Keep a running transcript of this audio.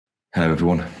Hello,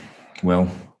 everyone. Well,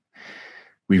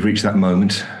 we've reached that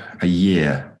moment, a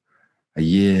year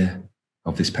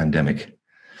of this pandemic,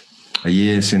 a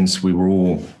year since we were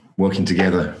all working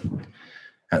together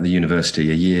at the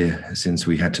university, a year since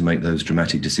we had to make those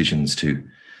dramatic decisions to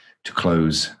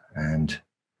close and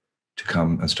to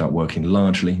come and start working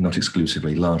largely, not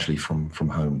exclusively, largely from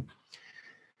home.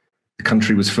 The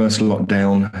country was first locked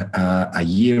down a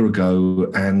year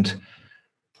ago, and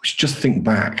we should just think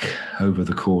back over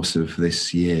the course of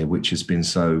this year, which has been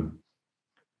so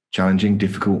challenging,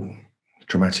 difficult,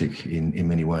 traumatic in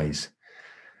many ways.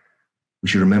 We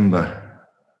should remember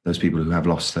those people who have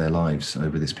lost their lives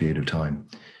over this period of time.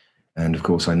 And of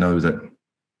course, I know that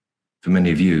for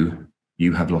many of you,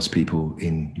 you have lost people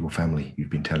in your family. You've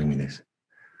been telling me this.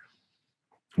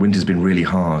 Winter's been really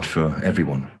hard for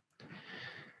everyone.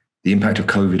 The impact of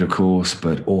COVID, of course,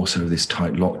 but also this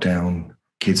tight lockdown,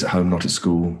 kids at home, not at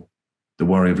school, the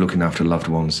worry of looking after loved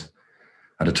ones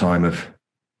at a time of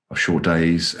short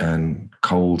days and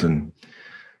cold and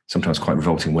sometimes quite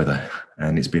revolting weather.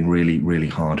 And it's been really, really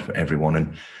hard for everyone.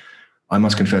 And I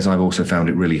must confess, I've also found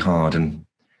it really hard. And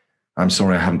I'm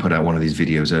sorry I haven't put out one of these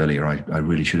videos earlier. I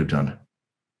really should have done.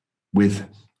 With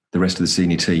the rest of the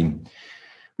senior team,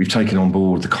 we've taken on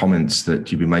board the comments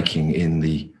that you've been making in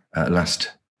the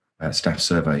last staff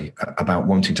survey about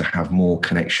wanting to have more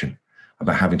connection,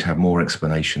 about having to have more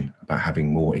explanation, about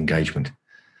having more engagement.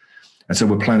 And so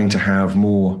we're planning to have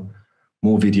more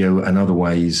video and other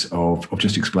ways of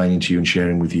just explaining to you and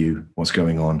sharing with you what's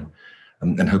going on,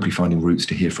 and hopefully finding routes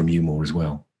to hear from you more as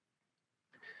well.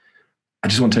 I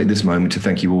just want to take this moment to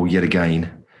thank you all yet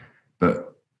again,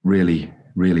 but really,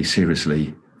 really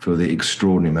seriously, for the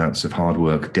extraordinary amounts of hard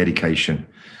work, dedication,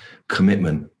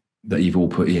 commitment that you've all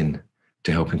put in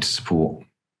to helping to support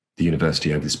the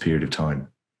university over this period of time.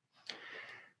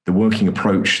 The working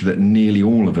approach that nearly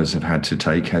all of us have had to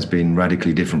take has been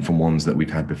radically different from ones that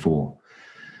we've had before.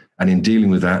 And in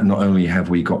dealing with that, not only have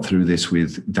we got through this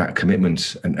with that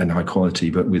commitment and high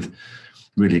quality, but with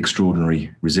really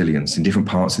extraordinary resilience. In different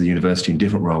parts of the university, in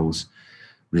different roles,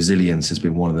 resilience has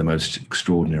been one of the most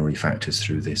extraordinary factors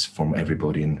through this from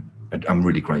everybody. And I'm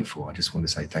really grateful. I just want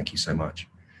to say thank you so much.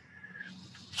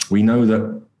 We know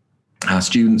that our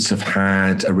students have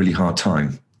had a really hard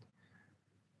time,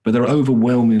 but they're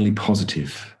overwhelmingly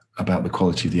positive about the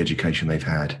quality of the education they've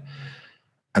had.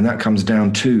 And that comes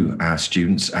down to our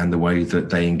students and the way that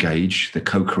they engage, the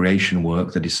co-creation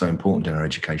work that is so important in our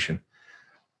education.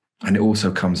 And it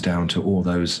also comes down to all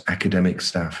those academic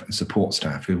staff and support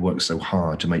staff who work so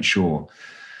hard to make sure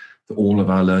that all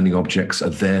of our learning objects are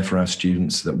there for our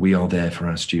students, that we are there for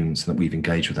our students, and that we've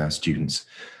engaged with our students.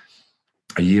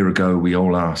 A year ago, we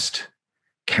all asked,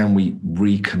 can we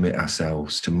recommit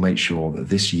ourselves to make sure that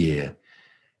this year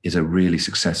is a really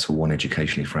successful one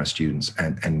educationally for our students?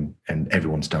 And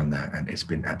everyone's done that, and it's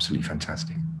been absolutely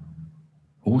fantastic.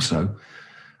 Also,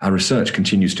 our research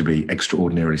continues to be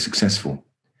extraordinarily successful.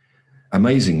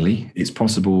 Amazingly, it's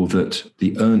possible that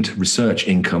the earned research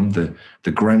income,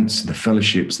 the grants, the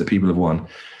fellowships that people have won,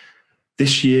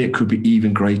 this year could be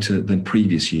even greater than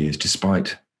previous years,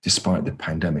 despite the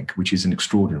pandemic, which is an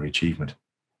extraordinary achievement.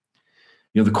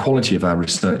 You know, the quality of our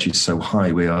research is so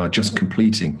high. We are just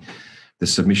completing the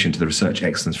submission to the Research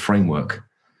Excellence Framework,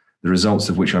 the results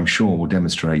of which I'm sure will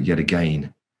demonstrate yet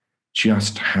again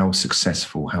just how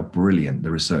successful, how brilliant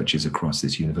the research is across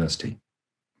this university.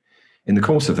 In the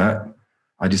course of that,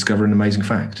 I discovered an amazing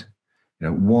fact.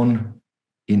 1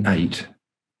 in 8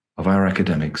 of our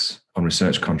academics on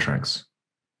research contracts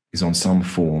is on some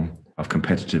form of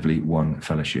competitively won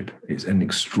fellowship. It's an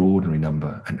extraordinary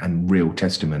number and real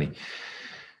testimony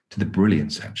to the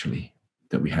brilliance, actually,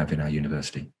 that we have in our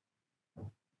university.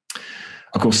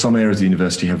 Of course, some areas of the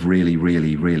university have really,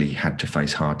 really, really had to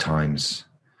face hard times.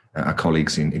 Our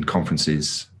colleagues in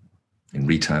conferences, in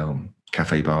retail,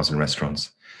 cafe, bars and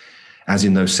restaurants, as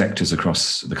in those sectors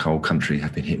across the whole country,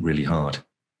 have been hit really hard.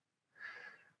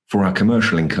 For our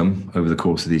commercial income over the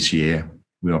course of this year,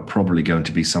 we are probably going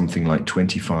to be something like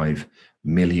 £25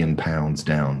 million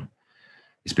down.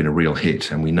 It's been a real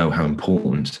hit, and we know how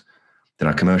important that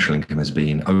our commercial income has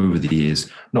been over the years,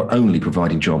 not only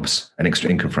providing jobs and extra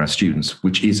income for our students,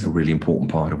 which is a really important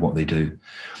part of what they do,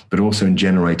 but also in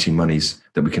generating monies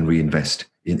that we can reinvest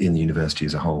in the university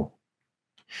as a whole.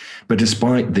 But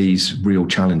despite these real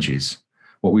challenges,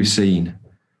 what we've seen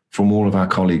from all of our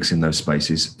colleagues in those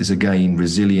spaces is, again,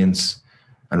 resilience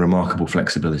and remarkable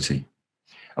flexibility,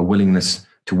 a willingness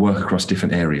to work across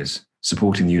different areas,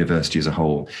 supporting the university as a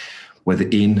whole, whether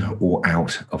in or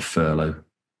out of furlough.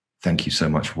 Thank you so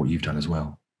much for what you've done as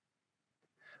well.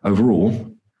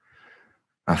 Overall,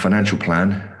 our financial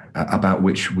plan about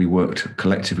which we worked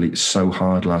collectively so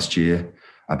hard last year,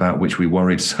 about which we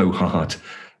worried so hard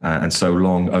and so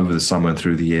long over the summer and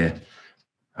through the year.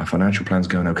 Our financial plan's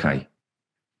going okay.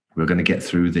 We're going to get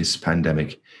through this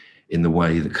pandemic in the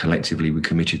way that collectively we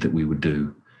committed that we would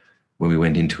do when we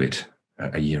went into it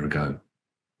a year ago.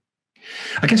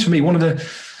 I guess for me, one of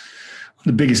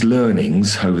the biggest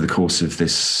learnings over the course of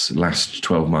this last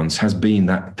 12 months has been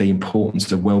that the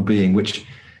importance of well-being, which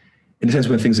in a sense,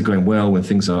 when things are going well, when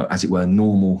things are, as it were,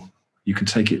 normal, you can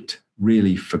take it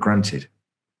really for granted.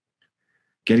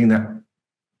 Getting that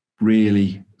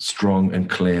really strong and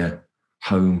clear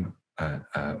home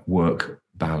work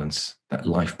balance, that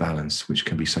life balance, which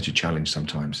can be such a challenge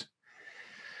sometimes.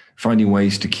 Finding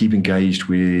ways to keep engaged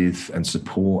with and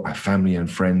support our family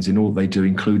and friends in all they do,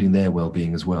 including their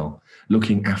well-being as well,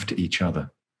 looking after each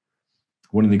other.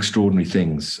 One of the extraordinary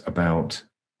things about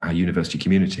our university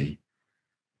community,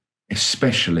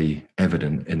 especially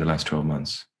evident in the last 12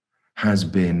 months, has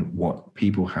been what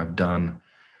people have done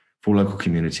for local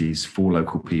communities, for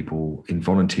local people, in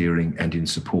volunteering and in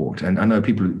support. And I know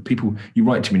people, you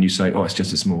write to me and you say, oh, it's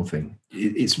just a small thing.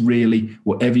 It's really,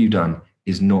 whatever you've done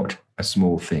is not a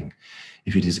small thing.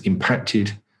 If it has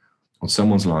impacted on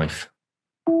someone's life,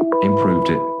 improved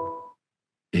it,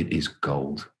 it is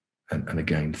gold. And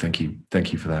again, thank you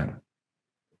for that.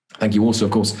 Thank you also,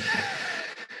 of course,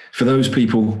 for those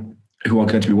people who are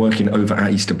going to be working over our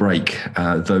Easter break,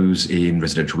 those in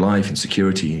residential life and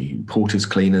security, porters,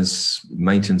 cleaners,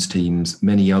 maintenance teams,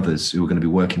 many others who are going to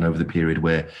be working over the period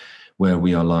where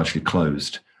we are largely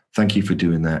closed. Thank you for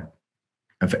doing that.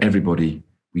 And for everybody,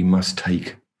 we must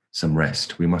take some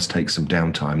rest. We must take some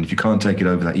downtime. And if you can't take it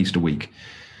over that Easter week,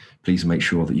 please make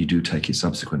sure that you do take it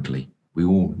subsequently. We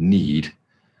all need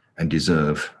and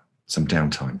deserve some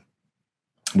downtime.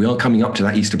 We are coming up to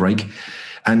that Easter break.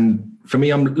 And for me,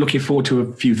 I'm looking forward to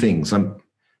a few things. I'm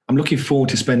looking forward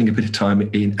to spending a bit of time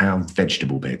in our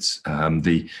vegetable beds.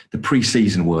 The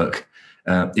pre-season work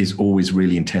is always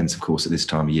really intense, of course, at this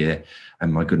time of year.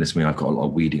 And my goodness me, I've got a lot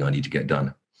of weeding I need to get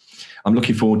done. I'm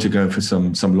looking forward to going for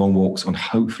some long walks on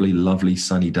hopefully lovely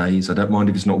sunny days. I don't mind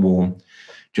if it's not warm.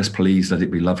 Just please let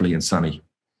it be lovely and sunny.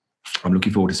 I'm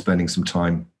looking forward to spending some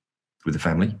time with the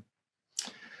family.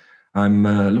 I'm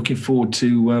looking forward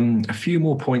to a few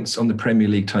more points on the Premier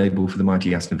League table for the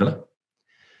mighty Aston Villa.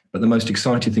 But the most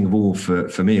exciting thing of all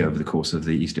for me over the course of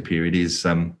the Easter period is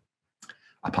a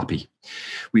puppy.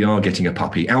 We are getting a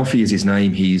puppy. Alfie is his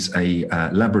name. He's a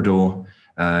Labrador.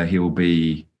 He will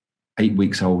be 8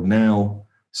 weeks old now,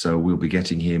 so we'll be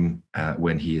getting him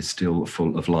when he is still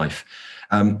full of life.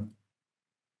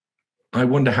 I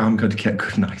wonder how I'm going to get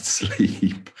good night's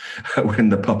sleep when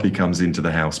the puppy comes into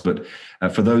the house. But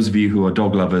for those of you who are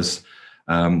dog lovers,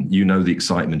 you know the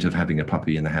excitement of having a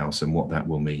puppy in the house and what that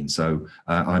will mean. So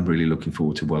I'm really looking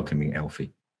forward to welcoming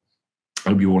Alfie.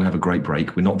 I hope you all have a great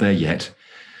break. We're not there yet,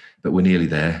 but we're nearly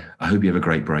there. I hope you have a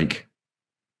great break.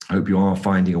 I hope you are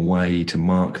finding a way to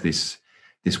mark this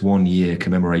 1 year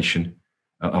commemoration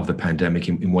of the pandemic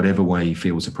in whatever way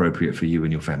feels appropriate for you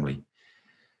and your family.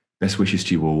 Best wishes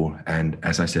to you all. And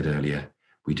as I said earlier,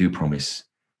 we do promise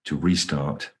to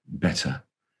restart better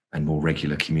and more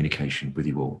regular communication with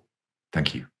you all.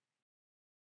 Thank you.